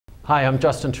Hi, I'm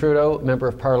Justin Trudeau, Member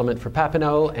of Parliament for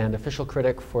Papineau and official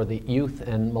critic for the Youth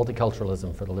and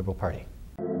Multiculturalism for the Liberal Party.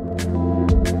 I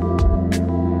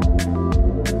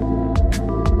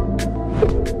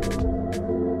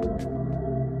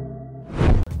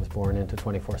was born into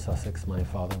 24 Sussex. My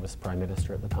father was Prime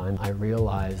Minister at the time. I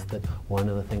realized that one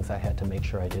of the things I had to make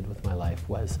sure I did with my life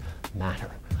was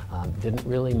matter. Didn't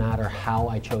really matter how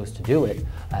I chose to do it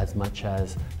as much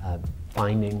as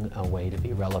finding a way to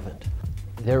be relevant.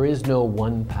 There is no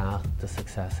one path to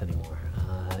success anymore,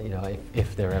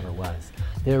 if there ever was.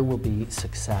 There will be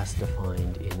success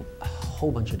defined in a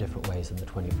whole bunch of different ways in the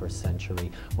 21st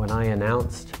century. When I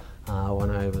announced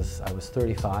when I was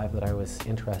 35 that I was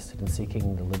interested in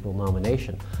seeking the Liberal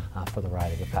nomination for the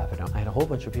riding of Papineau, I had a whole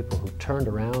bunch of people who turned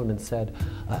around and said,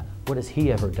 what has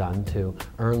he ever done to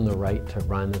earn the right to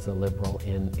run as a Liberal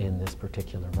in this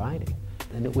particular riding?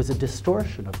 And it was a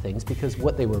distortion of things, because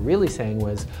what they were really saying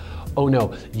was, oh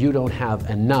no, you don't have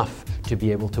enough to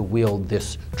be able to wield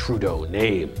this Trudeau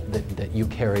name that you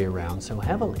carry around so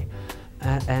heavily.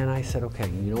 And I said, okay,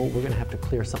 we're going to have to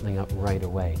clear something up right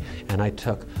away. And I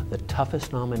took the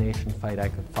toughest nomination fight I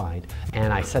could find,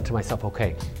 and I said to myself,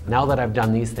 okay, now that I've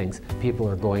done these things, people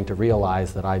are going to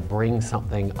realize that I bring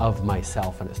something of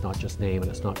myself, and it's not just name, and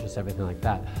it's not just everything like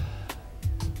that.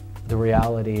 The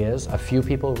reality is, a few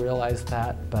people realize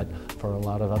that, but for a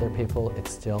lot of other people,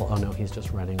 it's still, oh no, he's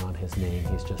just running on his name.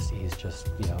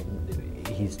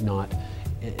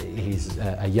 He's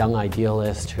a young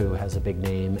idealist who has a big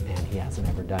name, and he hasn't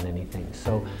ever done anything.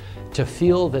 So to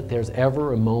feel that there's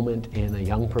ever a moment in a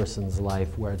young person's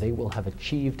life where they will have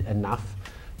achieved enough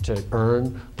to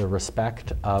earn the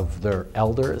respect of their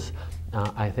elders,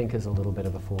 I think is a little bit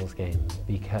of a fool's game,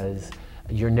 because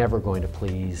you're never going to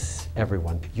please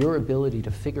everyone. Your ability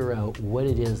to figure out what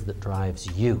it is that drives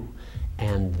you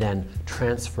and then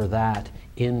transfer that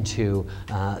into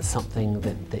something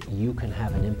that you can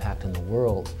have an impact in the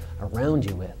world around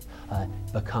you with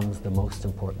becomes the most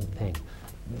important thing.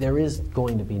 There is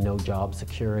going to be no job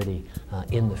security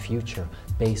in the future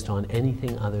based on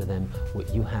anything other than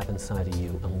what you have inside of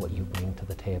you and what you bring to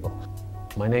the table.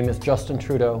 My name is Justin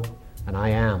Trudeau, and I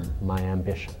am my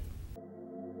ambition.